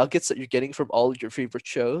little nuggets that you're getting from all of your favorite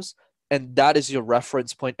shows, and that is your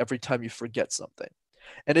reference point every time you forget something.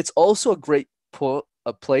 And it's also a great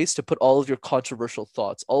a place to put all of your controversial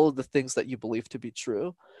thoughts, all of the things that you believe to be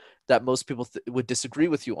true that most people would disagree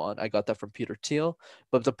with you on. I got that from Peter Thiel.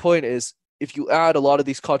 But the point is, if you add a lot of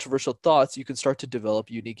these controversial thoughts, you can start to develop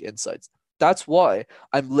unique insights. That's why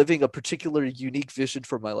I'm living a particular unique vision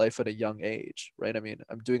for my life at a young age, right? I mean,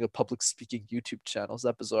 I'm doing a public speaking YouTube channel. Is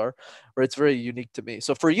that bizarre? Where it's very unique to me.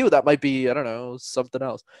 So for you, that might be, I don't know, something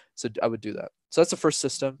else. So I would do that. So that's the first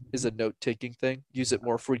system, is a note-taking thing. Use it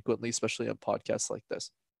more frequently, especially on podcasts like this.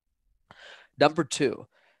 Number 2,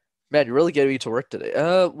 man, you're really getting me to work today.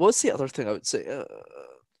 What's the other thing I would say?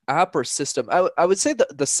 App or system? I would say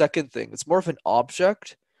the second thing. It's more of an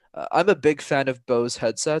object. I'm a big fan of Bose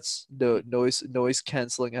headsets, the noise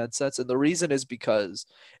canceling headsets, and the reason is because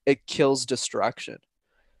it kills distraction.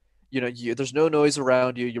 There's no noise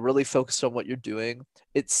around you. You're really focused on what you're doing.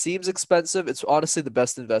 It seems expensive. It's honestly the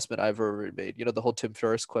best investment I've ever made. The whole Tim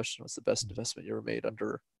Ferriss question: what's the best investment you ever made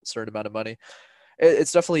under a certain amount of money?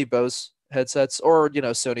 It's definitely Bose headsets or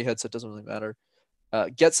Sony headset. Doesn't really matter.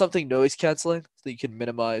 Get something noise canceling so that you can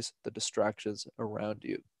minimize the distractions around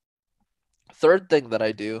you. Third thing that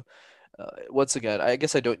I do, once again, I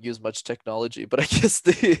guess I don't use much technology, but I guess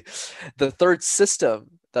the third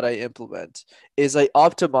system that I implement is I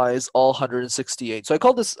optimize all 168. So I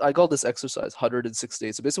call this exercise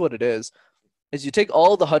 168. So basically what it is you take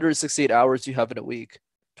all the 168 hours you have in a week,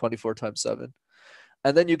 24 times 7,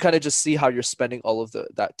 and then you kind of just see how you're spending all of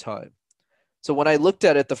that time. So when I looked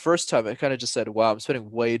at it the first time, I kind of just said, wow, I'm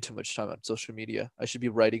spending way too much time on social media. I should be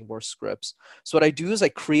writing more scripts. So what I do is I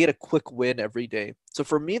create a quick win every day. So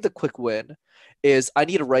for me, the quick win is I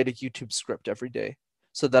need to write a YouTube script every day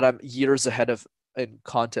so that I'm years ahead in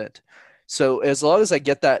content. So as long as I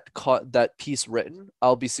get that piece written,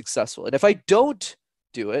 I'll be successful. And if I don't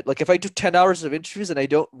do it, like if I do 10 hours of interviews and I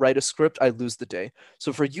don't write a script, I lose the day.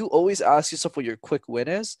 So for you, always ask yourself what your quick win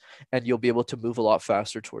is, and you'll be able to move a lot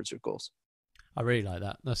faster towards your goals. I really like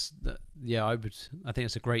that. Yeah, I think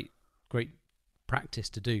it's a great practice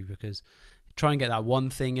to do, because try and get that one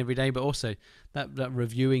thing every day, but also that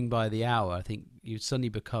reviewing by the hour. I think you suddenly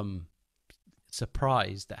become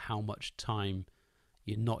surprised at how much time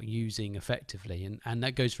you're not using effectively, and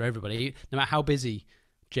that goes for everybody. No matter how busy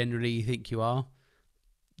generally you think you are,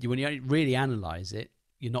 when you really analyze it,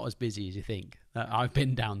 you're not as busy as you think. I've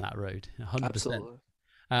been down that road 100%. Absolutely.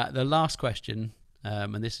 The last question.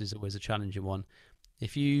 And this is always a challenging one.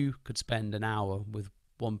 If you could spend an hour with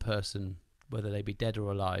one person, whether they be dead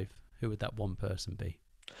or alive, who would that one person be?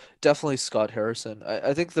 Definitely Scott Harrison.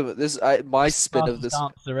 I think my spin of this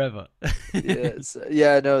answer ever. yes,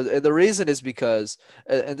 yeah, no, and the reason is because,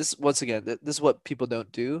 and this once again, this is what people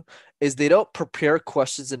don't do, is they don't prepare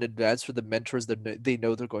questions in advance for the mentors that they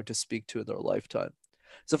know they're going to speak to in their lifetime.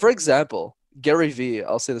 So, for example, Gary Vee,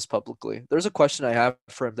 I'll say this publicly. There's a question I have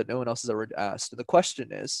for him that no one else has ever asked. And the question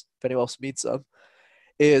is, if anyone else meets him,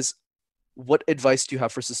 is what advice do you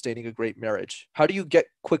have for sustaining a great marriage? How do you get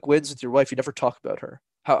quick wins with your wife? You never talk about her.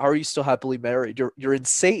 How are you still happily married? You're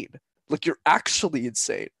insane. Like, you're actually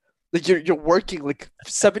insane. Like, you're working like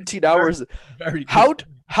 17 hours. Very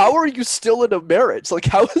how are you still in a marriage? Like,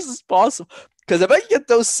 how is this possible? Because if I get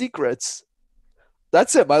those secrets,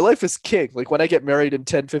 that's it. My life is king. Like, when I get married in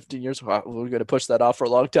 10, 15 years, we're going to push that off for a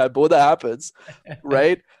long time. But when that happens,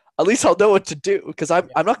 right, at least I'll know what to do, because I'm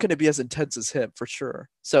not going to be as intense as him for sure.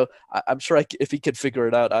 So I'm sure if he can figure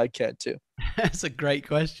it out, I can too. That's a great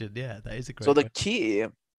question. Yeah, that is a great So the question. key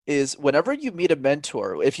is whenever you meet a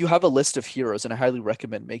mentor, if you have a list of heroes, and I highly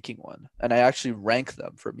recommend making one, and I actually rank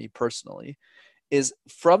them for me personally, is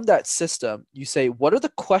from that system, you say, what are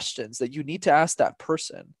the questions that you need to ask that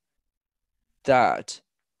person that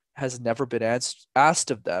has never been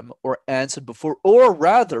asked of them or answered before, or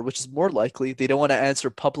rather, which is more likely, they don't want to answer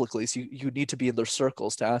publicly, so you need to be in their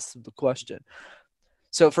circles to ask them the question.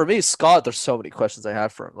 So for me, Scott, there's so many questions I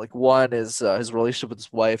have for him. Like, one is his relationship with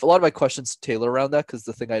his wife. A lot of my questions tailor around that because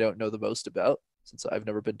the thing I don't know the most about, since I've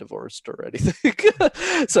never been divorced or anything.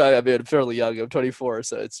 So I mean, I'm fairly young. I'm 24,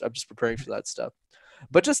 so I'm just preparing for that stuff.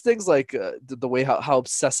 But just things like the way how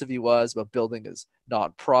obsessive he was about building his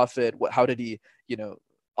nonprofit. How did he,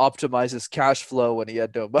 optimize his cash flow when he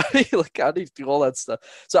had no money? Like, how did he do all that stuff?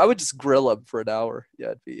 So I would just grill him for an hour.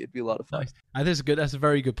 Yeah, it'd be a lot of fun. Nice. That's a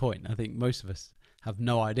very good point. I think most of us have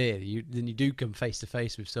no idea. Then you do come face to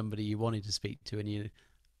face with somebody you wanted to speak to, and you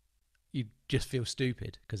just feel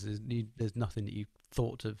stupid because there's nothing that you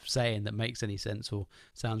thought of saying that makes any sense or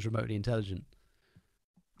sounds remotely intelligent.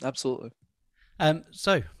 Absolutely.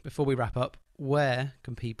 So before we wrap up, where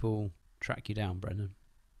can people track you down, Brendan?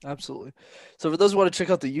 Absolutely. So for those who want to check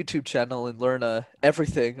out the YouTube channel and learn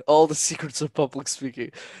everything, all the secrets of public speaking,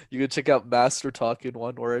 you can check out Master Talk in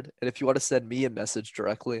one word. And if you want to send me a message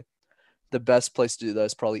directly, the best place to do that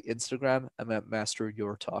is probably Instagram. I'm at Master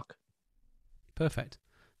Your Talk. Perfect.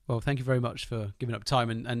 Well, thank you very much for giving up time,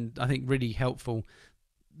 and I think really helpful.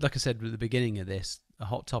 Like I said at the beginning of this, a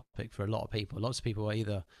hot topic for a lot of people. Lots of people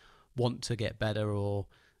either want to get better or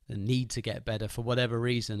need to get better for whatever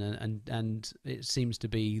reason, and it seems to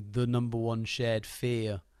be the number one shared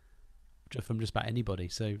fear from just about anybody.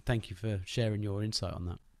 So thank you for sharing your insight on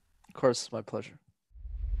that. Of course, it's my pleasure.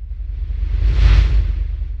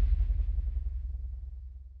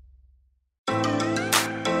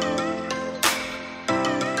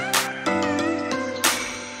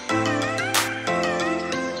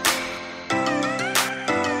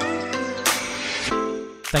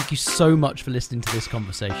 Thank you so much for listening to this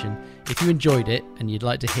conversation. If you enjoyed it and you'd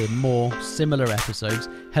like to hear more similar episodes,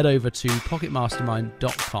 head over to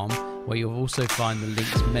pocketmastermind.com, where you'll also find the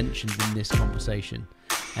links mentioned in this conversation.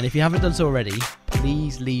 And if you haven't done so already,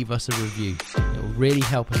 please leave us a review. It will really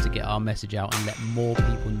help us to get our message out and let more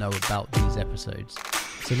people know about these episodes.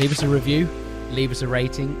 So leave us a review, leave us a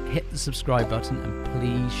rating, hit the subscribe button, and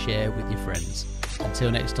please share with your friends. Until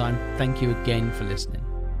next time, thank you again for listening.